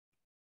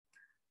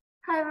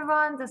Hi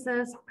everyone, this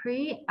is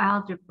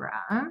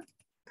Pre-Algebra,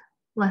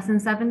 lesson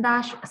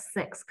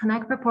 7-6,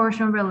 connect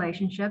proportional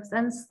relationships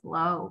and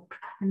slope.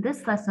 In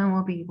this lesson,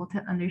 we'll be able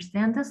to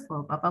understand the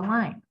slope of a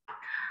line.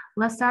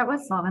 Let's start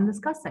with solve and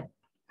discuss it.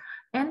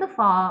 In the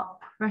fall,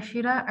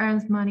 Rashida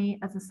earns money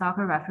as a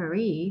soccer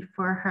referee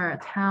for her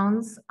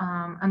town's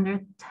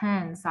under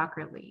 10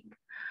 soccer league.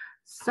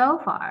 So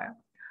far,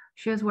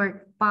 she has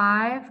worked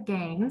 5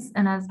 games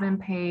and has been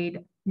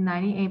paid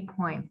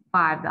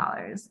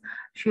 $98.5.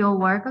 She'll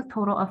work a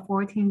total of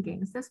 14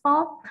 games this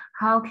fall.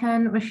 How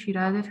can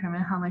Rashida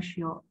determine how much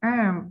she'll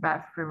earn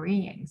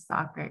refereeing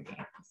soccer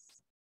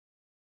games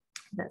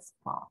this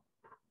fall?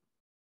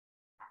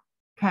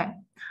 Okay,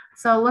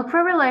 so look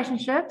for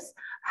relationships.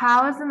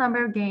 How is the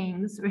number of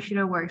games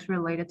Rashida works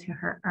related to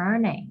her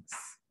earnings?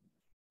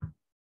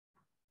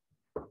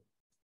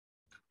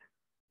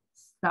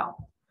 So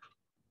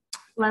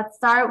let's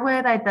start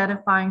with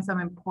identifying some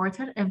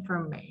important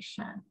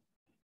information.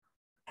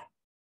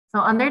 So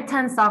under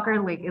 10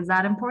 soccer league, is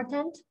that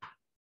important?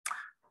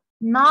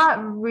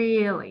 Not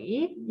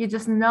really. You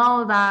just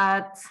know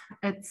that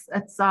it's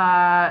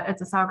a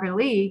soccer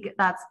league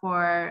that's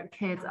for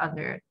kids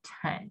under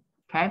 10,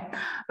 okay?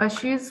 But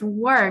she's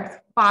worked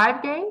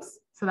 5 games,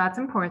 so that's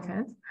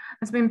important.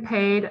 It's been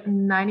paid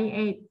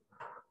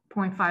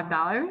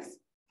 $98.5,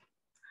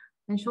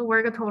 and she'll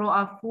work a total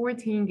of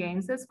 14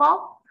 games this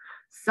fall.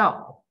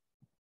 So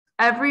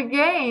every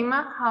game,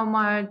 how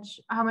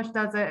much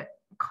does it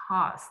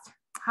cost?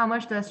 How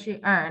much does she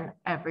earn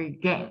every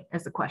game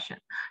is the question.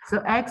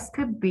 So X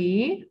could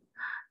be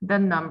the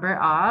number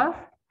of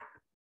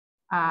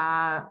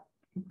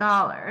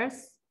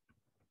dollars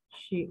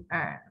she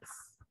earns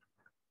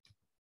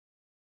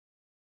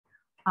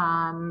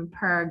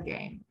per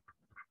game.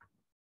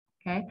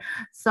 Okay,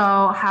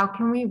 so how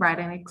can we write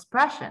an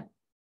expression?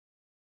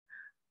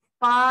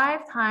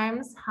 5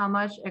 times how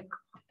much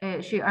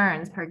she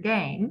earns per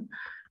game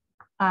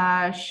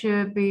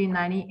should be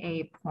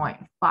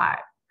 98.5.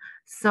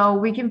 So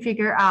we can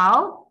figure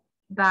out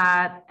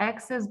that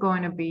X is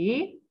going to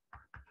be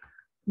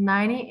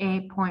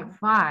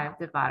 98.5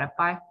 divided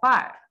by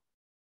 5,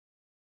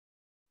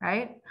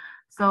 right?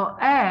 So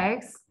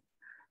X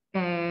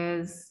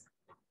is,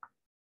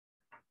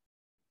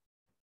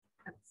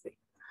 let's see,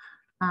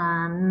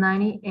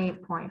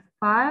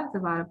 98.5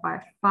 divided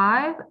by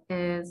 5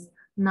 is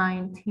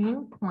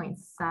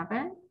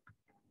 19.7.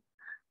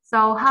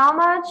 So how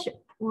much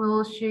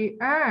will she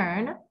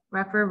earn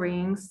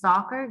refereeing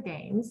soccer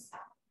games?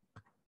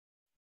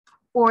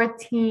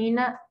 14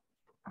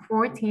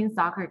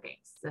 soccer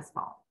games this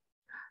fall.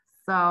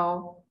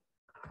 So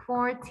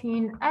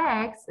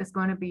 14x is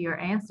going to be your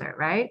answer,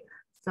 right?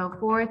 So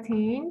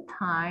 14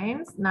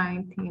 times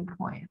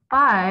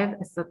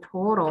 19.5 is the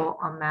total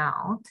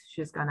amount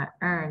she's going to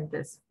earn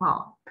this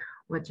fall,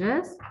 which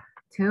is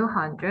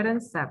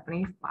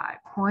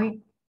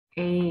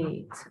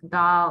 $275.8.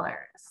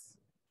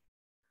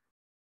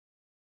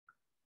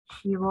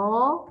 She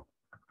will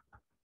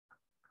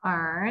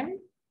earn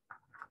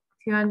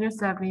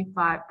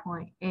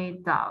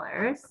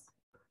 $275.8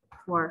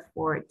 for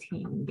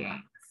 14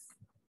 games.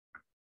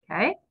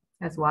 Okay,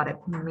 that's what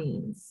it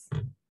means.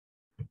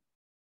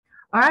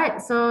 All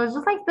right, so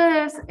just like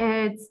this,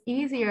 it's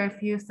easier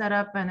if you set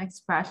up an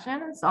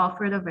expression, solve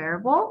for the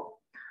variable,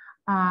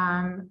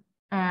 and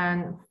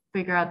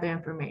figure out the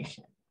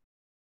information.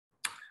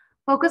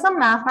 Focus on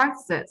math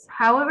practices.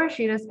 However,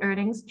 Rashida's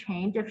earnings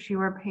change if she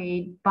were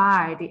paid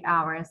by the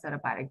hour instead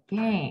of by the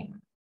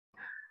game.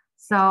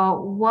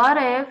 So what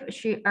if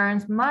she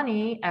earns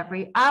money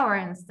every hour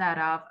instead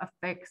of a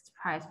fixed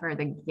price for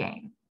the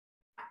game?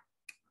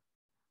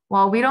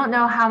 Well, we don't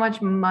know how much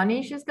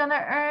money she's going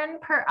to earn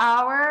per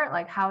hour,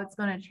 like how it's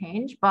going to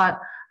change, but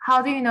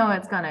how do you know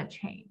it's going to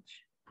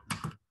change?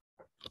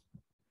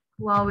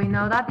 Well, we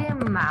know that the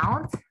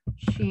amount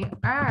she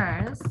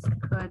earns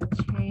could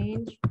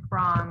change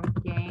from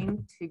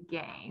game to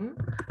game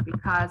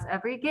because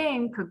every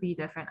game could be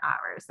different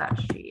hours that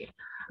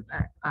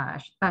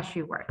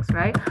she works,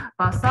 right?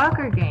 But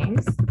soccer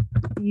games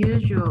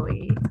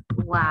usually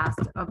last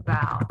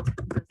about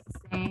the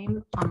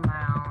same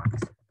amount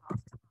of time.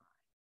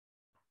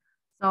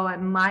 So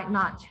it might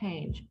not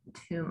change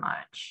too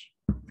much,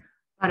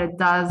 but it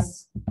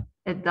does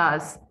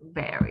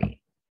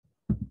vary.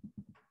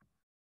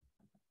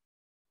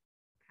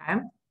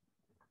 Okay.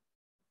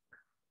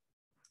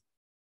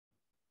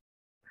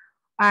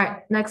 All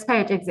right, next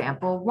page,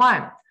 example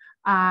 1.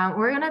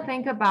 We're going to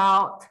think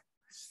about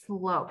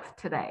slope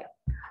today.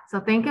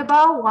 So think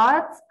about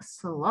what's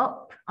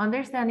slope,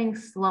 understanding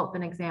slope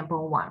in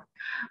example 1.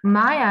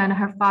 Maya and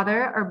her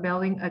father are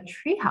building a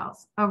tree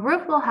house. A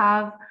roof will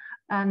have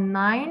a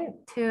 9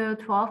 to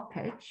 12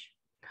 pitch.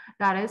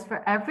 That is,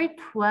 for every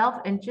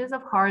 12 inches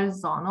of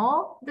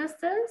horizontal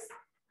distance,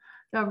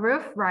 the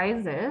roof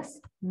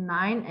rises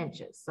 9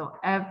 inches. So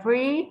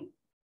every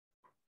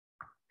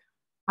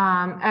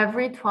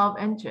 12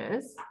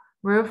 inches,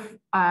 roof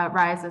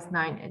rises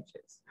 9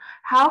 inches.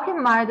 How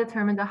can Maya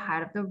determine the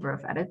height of the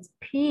roof at its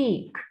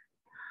peak?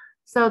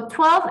 So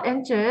 12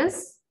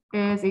 inches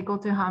is equal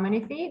to how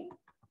many feet?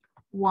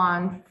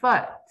 1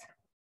 foot,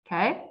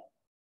 okay?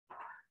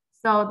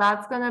 So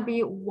that's gonna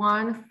be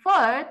 1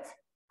 foot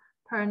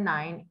per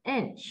 9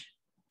 inch.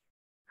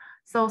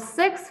 So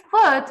 6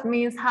 foot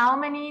means how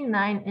many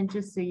 9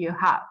 inches do you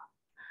have?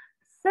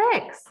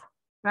 6,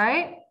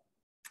 right?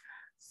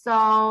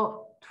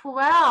 So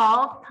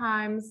 12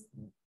 times,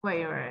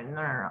 wait,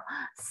 no.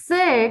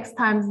 6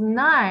 times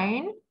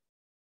 9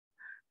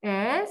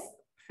 is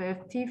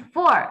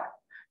 54.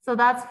 So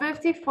that's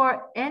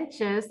 54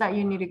 inches that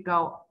you need to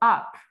go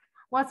up.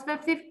 What's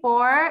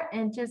 54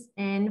 inches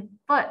in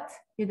foot?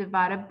 You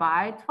divide it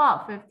by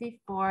 12.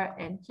 54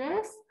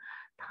 inches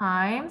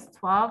times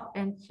 12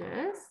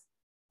 inches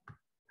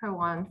per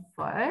 1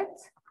 foot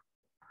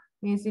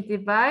means you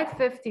divide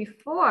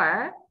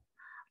 54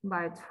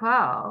 by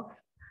 12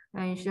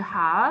 and you should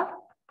have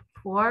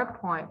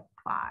 4.5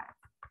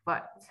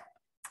 foot.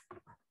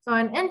 So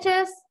in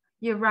inches,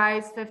 you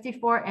rise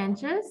 54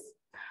 inches.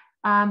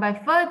 By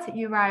foot,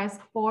 you rise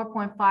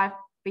 4.5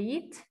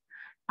 feet.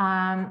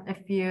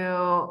 If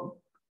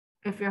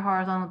your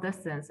horizontal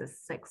distance is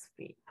 6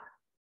 feet,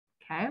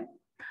 okay?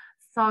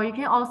 So you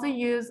can also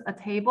use a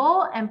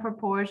table and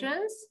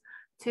proportions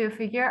to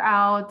figure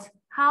out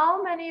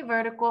how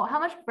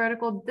much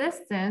vertical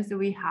distance do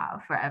we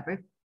have for every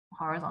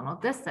horizontal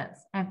distance,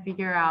 and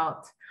figure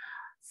out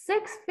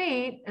 6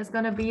 feet is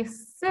going to be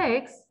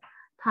 6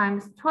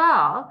 times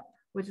 12,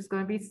 which is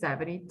going to be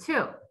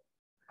 72.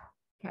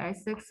 Okay,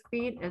 6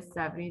 feet is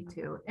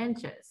 72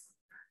 inches.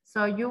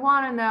 So you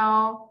want to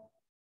know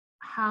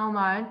how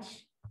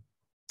much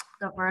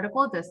the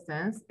vertical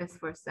distance is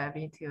for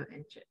 72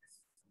 inches.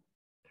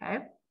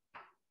 Okay.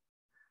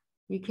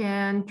 You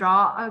can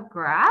draw a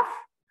graph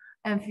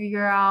and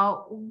figure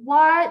out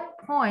what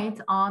point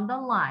on the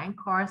line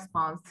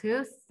corresponds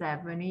to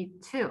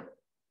 72.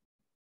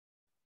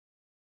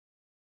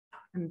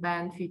 And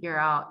then figure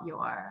out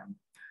your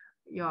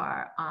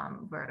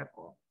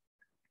vertical.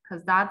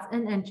 Because that's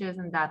in inches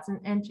and that's in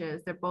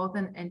inches. They're both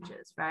in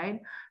inches,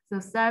 right? So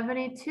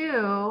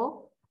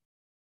 72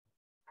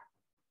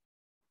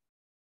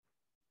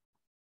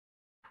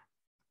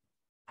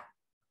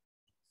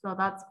 so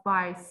that's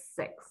by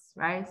 6,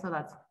 right? So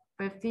that's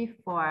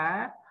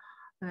 54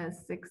 and then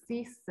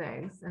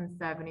 66 and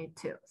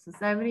 72. So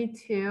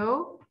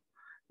 72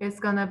 is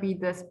gonna be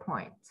this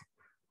point.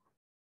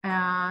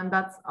 And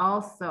that's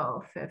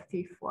also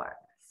 54.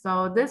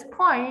 So this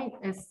point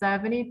is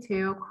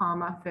 72,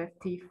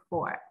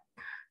 54.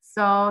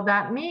 So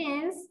that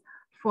means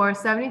for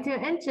 72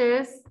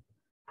 inches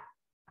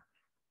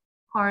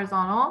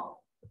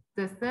horizontal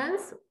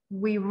distance,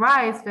 we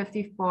rise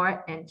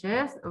 54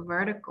 inches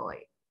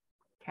vertically.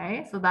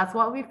 Okay, so that's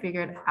what we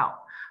figured out.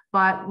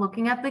 But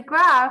looking at the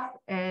graph,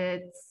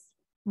 it's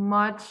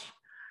much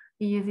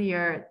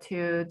easier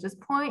to just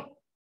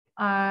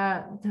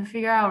to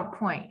figure out a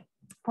point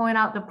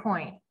out the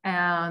point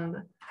and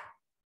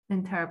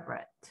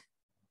interpret.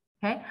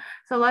 Okay,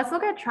 so let's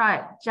look at try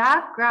it.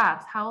 Jack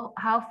graphs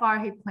how far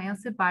he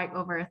plans to bike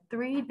over a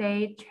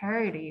 3-day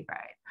charity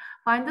ride.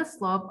 Find the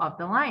slope of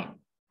the line.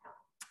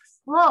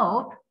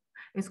 Slope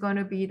is going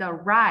to be the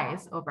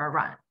rise over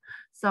run.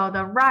 So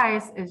the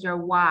rise is your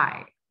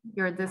y,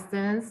 your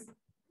distance,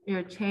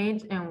 your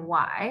change in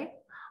y,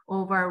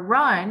 over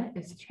run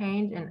is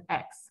change in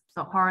x,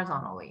 so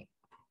horizontally.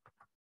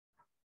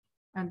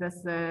 And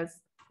this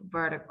is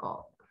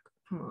vertical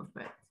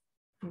movement,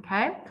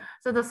 okay?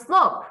 So the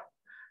slope,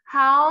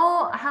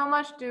 how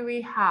much do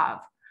we have?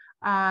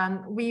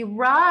 We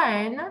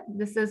run,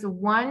 this is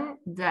 1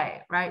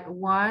 day, right?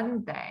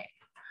 1 day.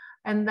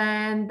 And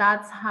then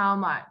that's how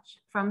much?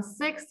 From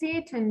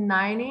 60 to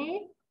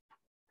 90,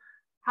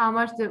 how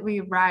much did we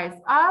rise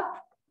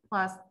up?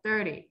 Plus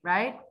 30,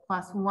 right?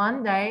 Plus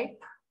 1 day,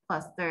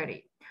 plus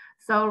 30.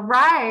 So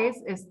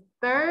rise is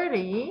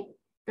 30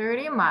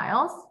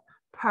 miles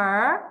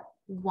per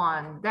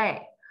 1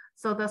 day.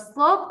 So the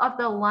slope of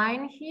the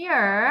line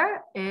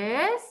here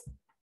is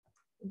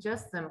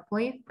just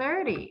simply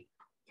 30,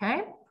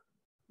 okay?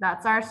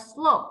 That's our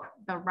slope,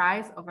 the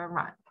rise over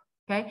run,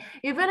 okay?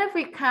 Even if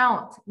we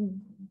count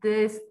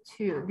these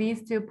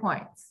two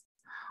points,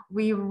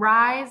 we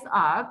rise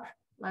up.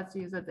 Let's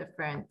use a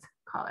different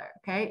color,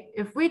 okay?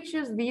 If we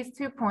choose these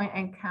 2 points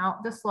and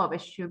count the slope,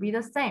 it should be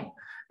the same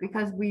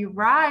because we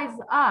rise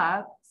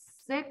up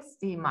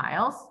 60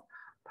 miles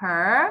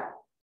per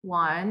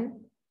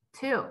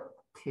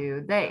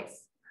 2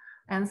 days.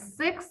 And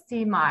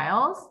 60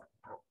 miles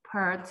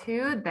per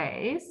 2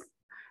 days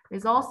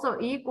is also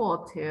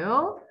equal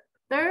to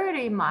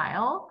 30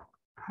 miles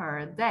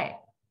per day.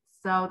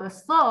 So the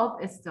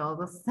slope is still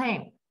the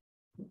same,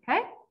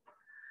 okay?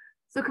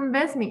 So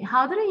convince me,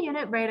 how do the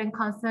unit rate and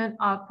constant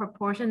of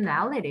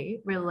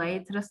proportionality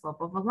relate to the slope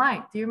of a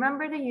line? Do you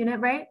remember the unit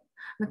rate,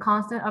 the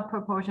constant of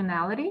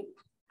proportionality?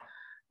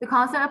 The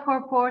constant of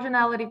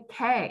proportionality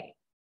K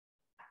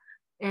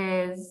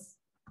is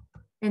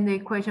in the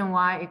equation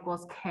y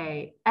equals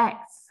kx,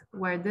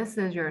 where this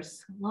is your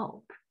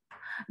slope.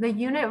 The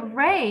unit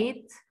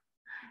rate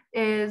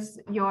is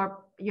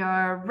your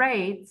your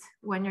rate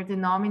when your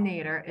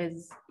denominator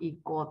is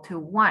equal to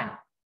 1.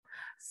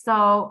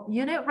 So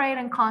unit rate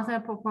and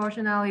constant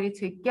proportionality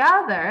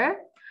together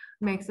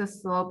makes a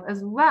slope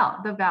as well.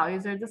 The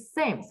values are the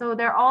same. So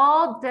they're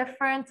all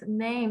different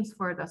names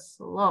for the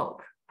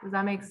slope. Does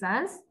that make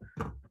sense?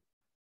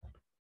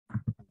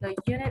 The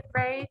unit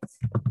rate,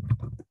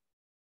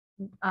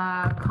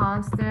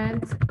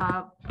 constant,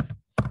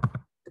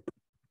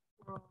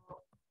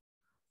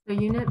 the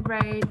unit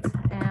rate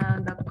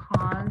and the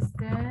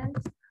constant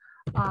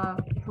of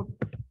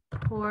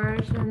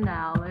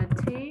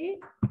proportionality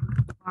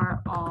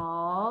are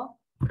all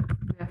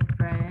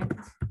different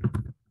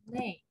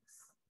names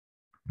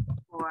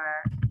for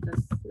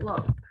the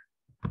slope.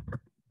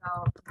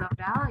 So the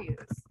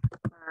values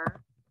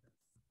are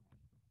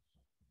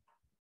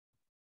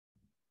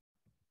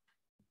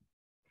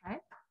okay.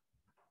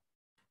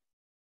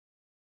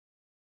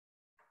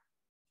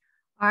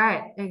 All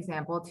right,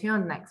 example 2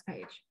 on the next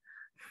page.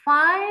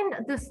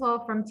 Find the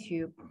slope from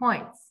 2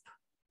 points.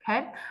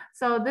 Okay,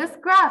 so this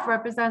graph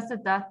represents the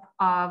depth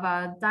of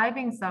a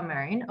diving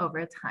submarine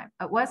over time.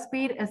 At what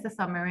speed is the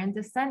submarine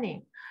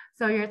descending?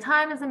 So your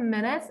time is in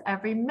minutes.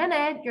 Every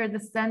minute you're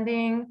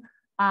descending,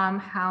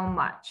 how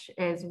much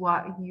is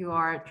what you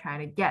are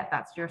trying to get.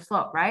 That's your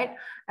slope, right?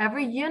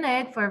 Every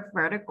unit for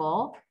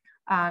vertical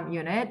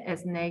unit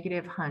is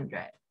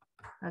 -100.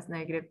 That's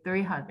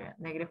 -300,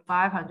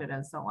 -500,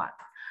 and so on.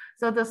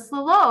 So the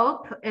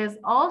slope is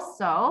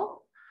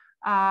also,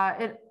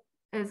 it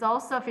is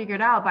also figured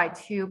out by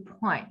 2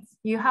 points.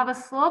 You have a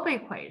slope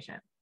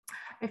equation.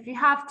 If you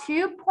have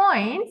 2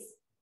 points,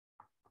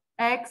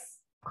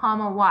 x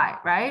comma y,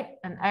 right?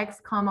 And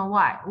x comma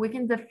y. We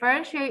can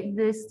differentiate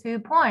these 2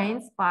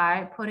 points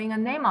by putting a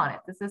name on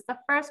it. This is the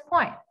first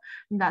point,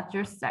 and that's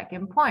your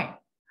second point.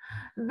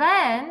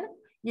 Then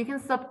you can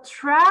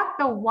subtract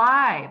the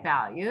y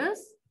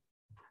values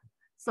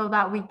so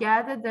that we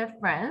get the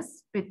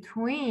difference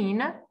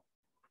between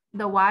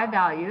the y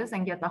values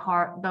and get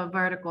the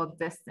vertical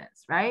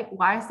distance, right?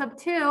 Y sub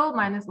 2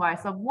 minus y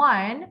sub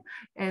 1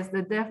 is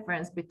the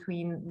difference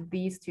between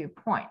these 2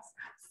 points.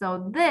 So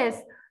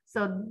this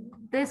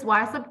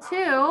y sub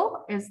 2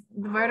 is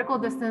the vertical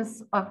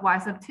distance of y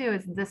sub 2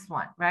 is this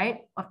one,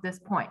 right? Of this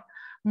point.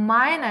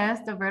 Minus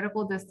the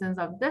vertical distance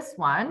of this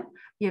one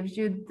gives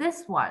you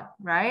this one,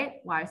 right?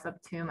 Y sub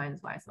 2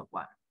 minus y sub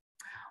 1.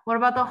 What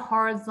about the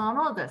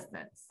horizontal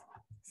distance?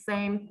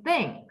 Same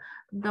thing.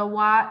 The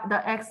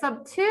x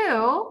sub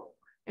 2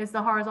 is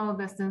the horizontal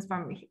distance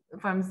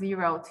from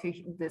 0 to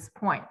this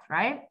point,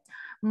 right?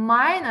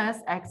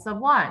 Minus x sub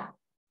 1,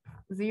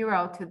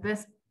 0 to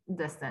this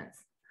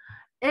distance,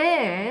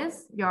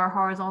 is your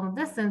horizontal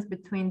distance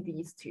between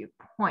these 2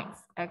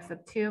 points, x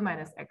sub 2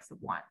 minus x sub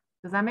 1.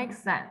 Does that make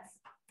sense?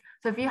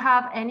 So if you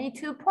have any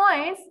 2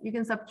 points, you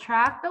can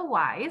subtract the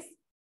y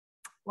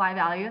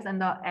values and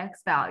the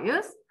x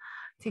values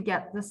to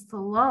get the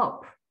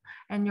slope.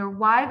 And your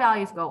y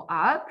values go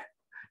up,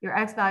 your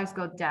x values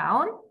go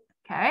down,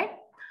 okay?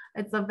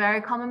 It's a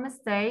very common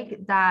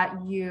mistake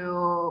that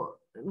you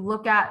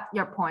look at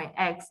your point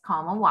x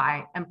comma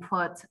y and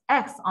put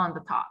x on the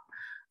top,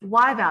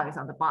 y values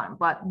on the bottom,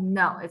 but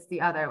no, it's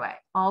the other way.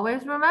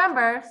 Always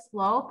remember,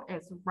 slope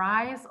is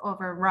rise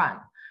over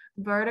run,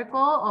 vertical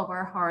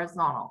over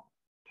horizontal,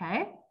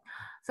 okay?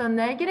 So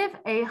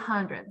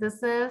 -800,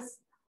 this is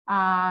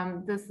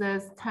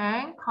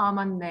 10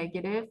 comma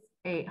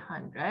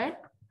 -800.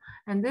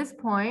 And this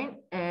point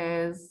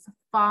is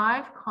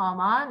 5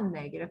 comma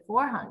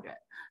 -400.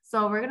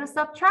 So we're going to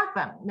subtract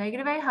them.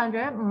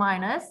 -800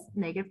 minus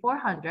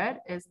 -400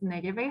 is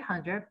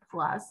 -800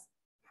 plus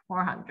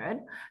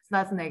 400. So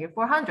that's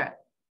 -400.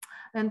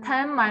 Then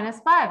 10 minus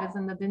 5 is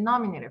in the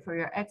denominator for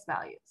your x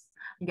values.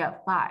 You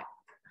get 5.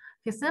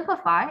 If you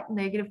simplify,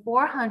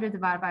 -400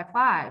 divided by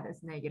 5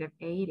 is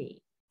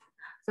 -80.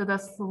 So the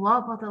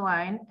slope of the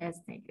line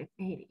is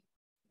 -80.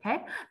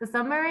 Okay, the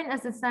submarine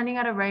is descending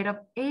at a rate of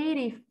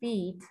 80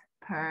 feet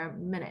per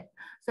minute.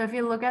 So if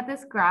you look at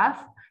this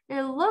graph,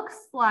 it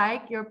looks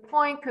like your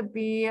point could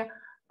be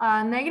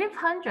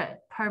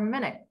 -100 per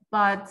minute.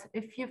 But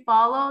if you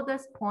follow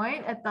this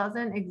point, it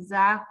doesn't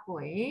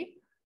exactly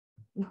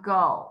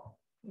go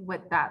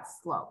with that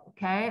slope.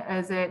 Okay,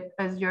 as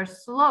your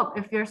slope,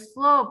 if your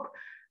slope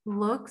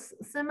looks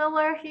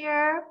similar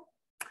here,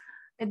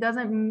 it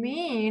doesn't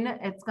mean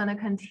it's going to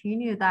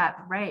continue that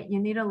rate. You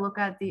need to look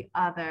at the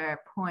other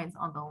points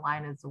on the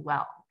line as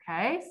well,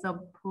 okay?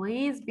 So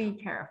please be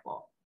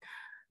careful.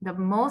 The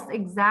most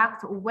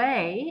exact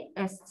way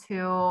is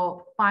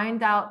to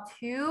find out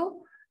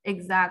 2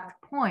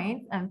 exact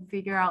points and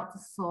figure out the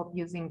slope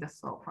using the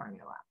slope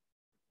formula,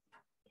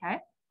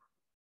 okay?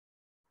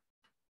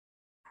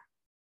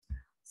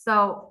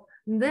 So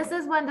this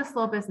is when the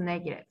slope is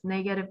negative,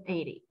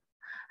 -80.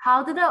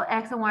 How do the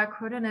x and y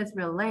coordinates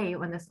relate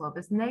when the slope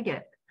is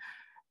negative?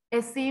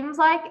 It seems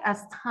like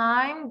as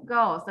time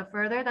goes, the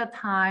further the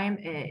time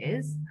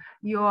is,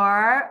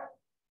 your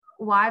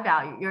y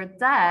value, your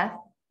depth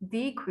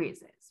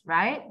decreases,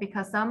 right?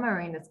 Because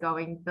submarine is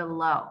going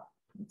below,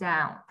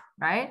 down,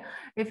 right?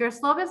 If your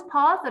slope is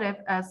positive,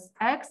 as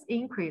x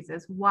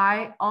increases,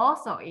 y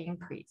also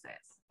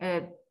increases.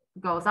 It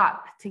goes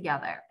up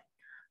together,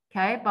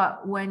 okay?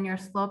 But when your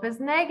slope is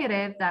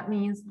negative, that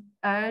means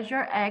as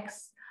your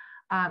x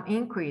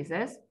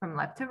increases from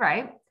left to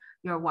right,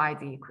 your y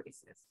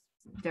decreases.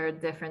 They're a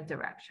different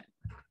direction,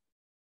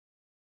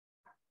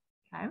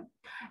 okay?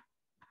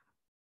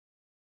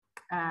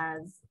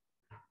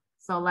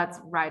 So let's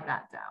write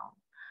that down.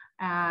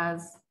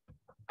 As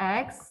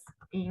x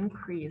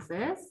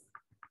increases,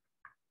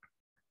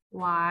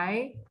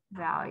 y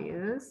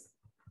values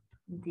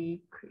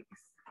decrease.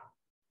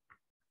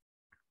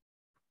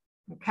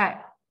 Okay.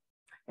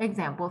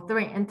 Example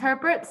 3,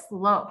 interpret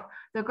slope.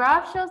 The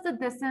graph shows the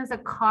distance a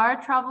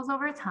car travels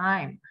over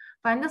time.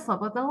 Find the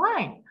slope of the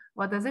line.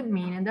 What does it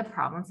mean in the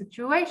problem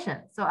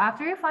situation? So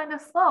after you find the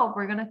slope,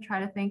 we're going to try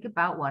to think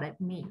about what it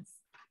means.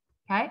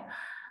 Okay.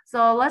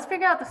 So let's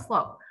figure out the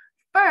slope.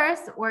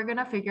 First, we're going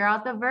to figure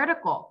out the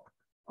vertical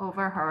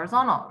over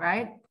horizontal,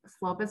 right?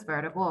 Slope is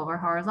vertical over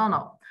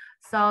horizontal.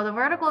 So the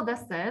vertical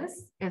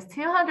distance is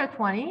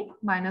 220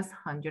 minus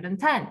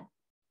 110.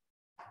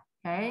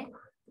 Okay,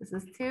 this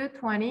is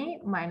 220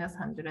 minus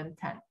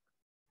 110.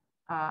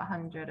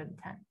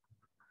 110.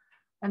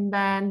 And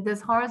then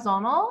this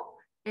horizontal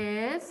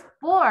is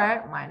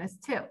 4 minus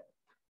 2.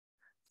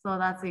 So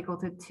that's equal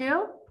to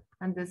 2.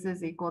 And this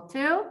is equal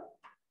to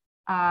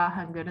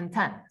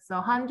 110. So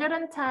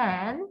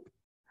 110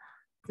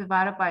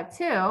 divided by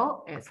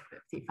 2 is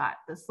 55.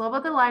 The slope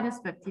of the line is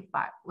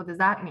 55. What does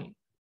that mean?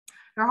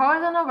 Your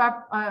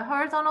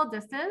horizontal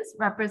distance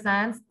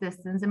represents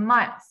distance in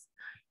miles.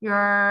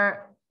 That's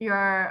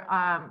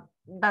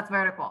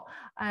vertical.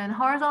 And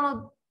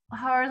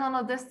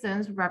horizontal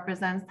distance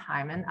represents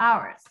time in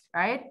hours,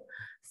 right?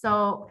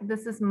 So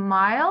this is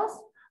miles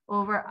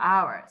over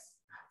hours.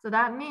 So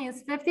that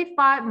means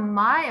 55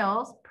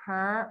 miles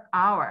per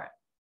hour.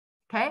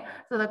 Okay,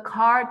 so the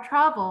car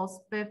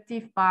travels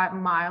 55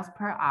 miles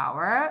per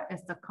hour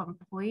is the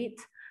complete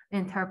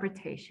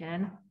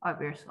interpretation of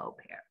your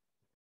slope here.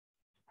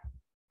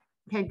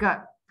 Okay,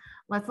 good.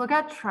 Let's look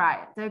at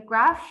try it. The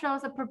graph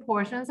shows the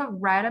proportions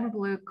of red and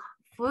blue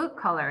food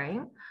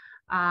coloring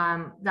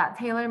that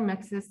Taylor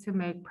mixes to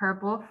make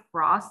purple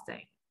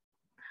frosting.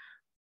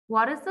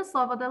 What is the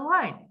slope of the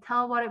line?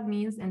 Tell what it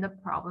means in the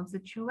problem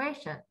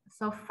situation.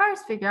 So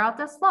first, figure out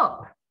the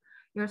slope.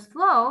 Your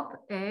slope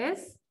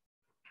is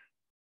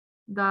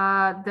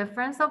the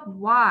difference of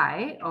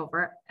y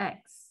over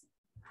x.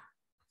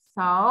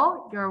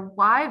 So your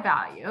y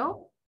value,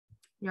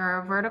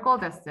 your vertical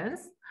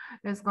distance,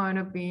 is going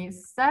to be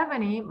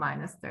 70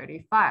 minus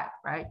 35,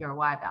 right? Your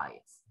y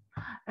values.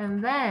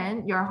 And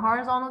then your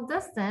horizontal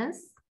distance,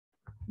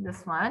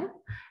 this one,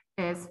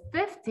 is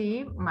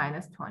 50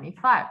 minus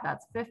 25.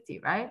 That's 50,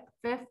 right?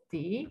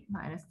 50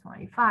 minus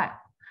 25.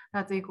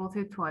 That's equal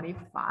to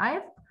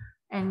 25.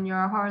 And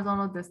your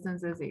horizontal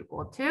distance is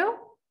equal to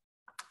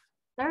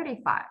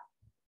 35.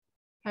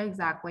 Okay,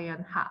 exactly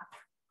in half.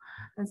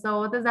 And so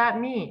what does that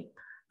mean?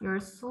 Your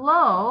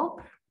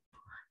slope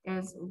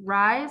is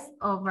rise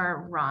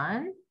over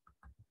run.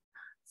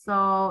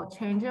 So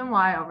change in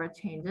y over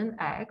change in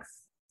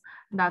x.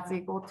 That's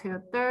equal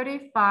to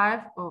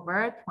 35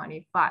 over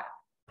 25.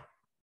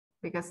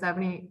 Because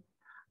 70,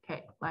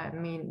 okay, let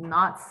me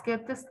not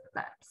skip the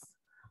steps.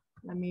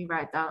 Let me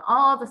write down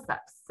all the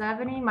steps.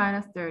 70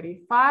 minus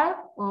 35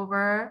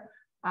 over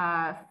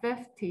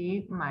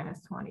 50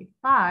 minus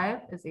 25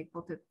 is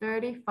equal to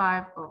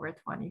 35 over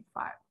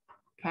 25.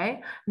 Okay,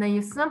 and then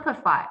you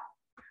simplify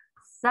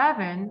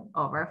 7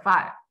 over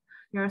 5.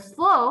 Your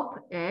slope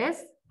is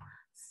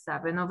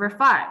 7 over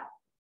 5.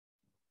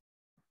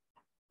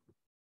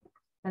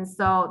 And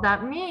so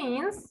that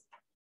means,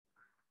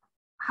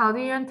 how do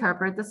you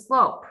interpret the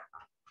slope?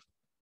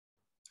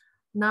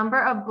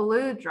 Number of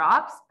blue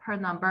drops per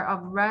number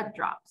of red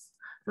drops.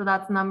 So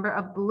that's number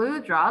of blue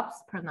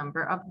drops per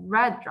number of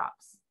red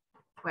drops.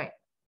 Wait,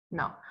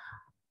 no.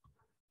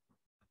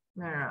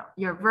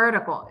 Your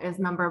vertical is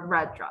number of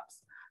red drops.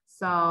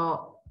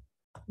 So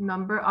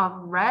number of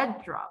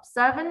red drops,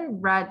 7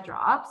 red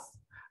drops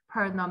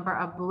per number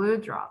of blue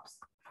drops,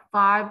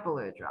 5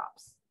 blue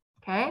drops.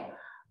 Okay,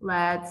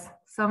 let's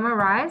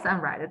summarize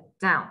and write it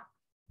down.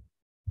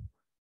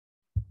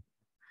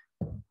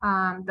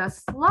 The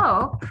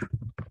slope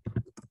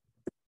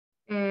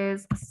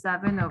is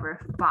 7 over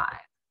 5,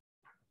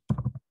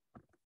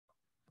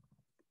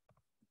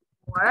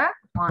 or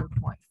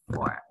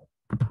 1.4.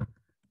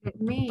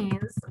 It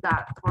means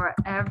that for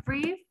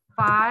every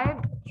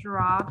 5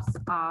 drops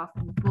of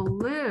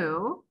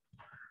blue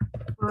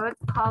food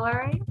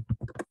coloring,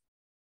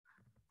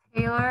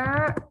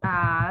 Taylor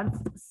adds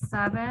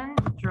 7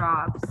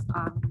 drops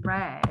of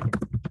red.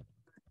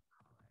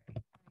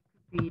 It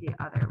could be the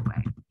other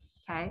way,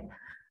 okay?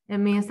 It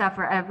means that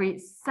for every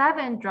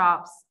 7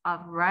 drops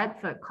of red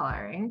food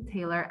coloring,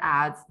 Taylor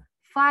adds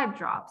 5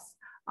 drops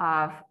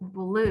of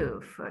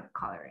blue food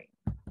coloring,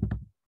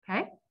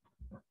 okay?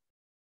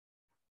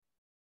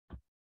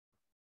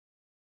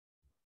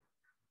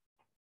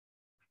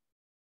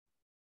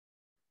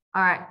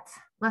 All right,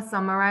 Let's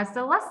summarize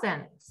the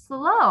lesson.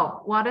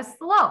 Slope. What is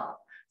slope?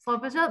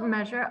 Slope is a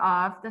measure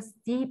of the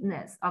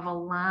steepness of a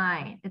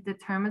line. It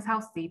determines how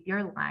steep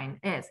your line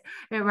is.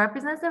 It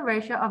represents the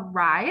ratio of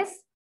rise,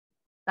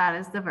 that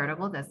is the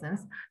vertical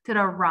distance, to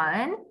the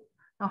run,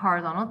 the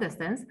horizontal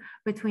distance,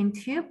 between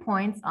 2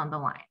 points on the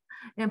line.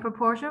 In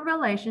proportional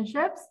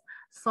relationships,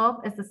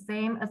 slope is the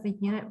same as the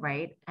unit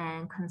rate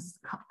and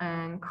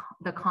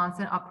the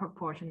constant of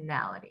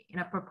proportionality. In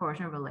a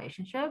proportional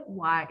relationship,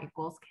 y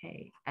equals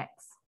kx.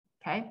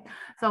 Okay,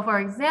 so for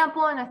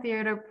example, in a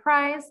theater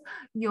price,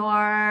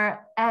 your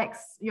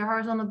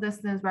horizontal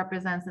distance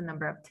represents the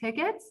number of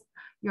tickets.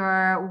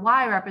 Your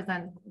y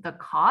represents the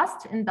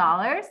cost in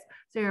dollars.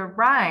 So your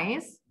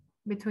rise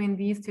between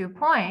these 2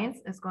 points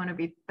is going to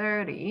be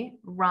 30.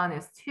 Run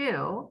is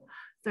 2.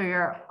 So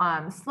your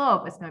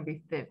slope is going to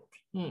be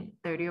 15.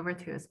 30 over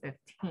 2 is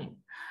 15.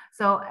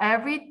 So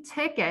every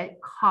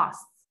ticket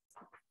costs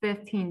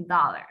 $15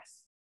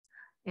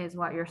 is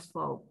what your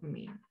slope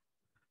means.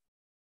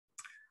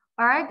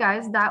 All right,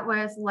 guys, that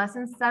was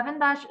lesson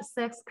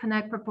 7-6,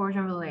 connect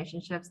proportional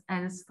relationships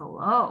and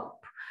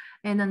slope.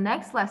 In the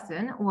next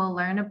lesson, we'll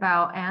learn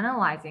about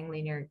analyzing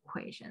linear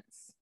equations,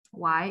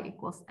 y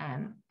equals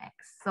mx.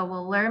 So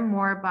we'll learn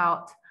more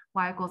about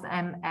y equals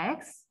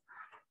mx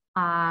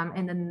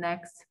in the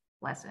next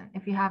lesson.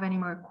 If you have any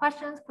more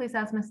questions, please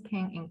ask Ms.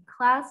 King in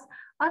class.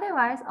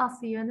 Otherwise, I'll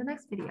see you in the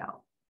next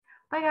video.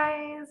 Bye,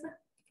 guys.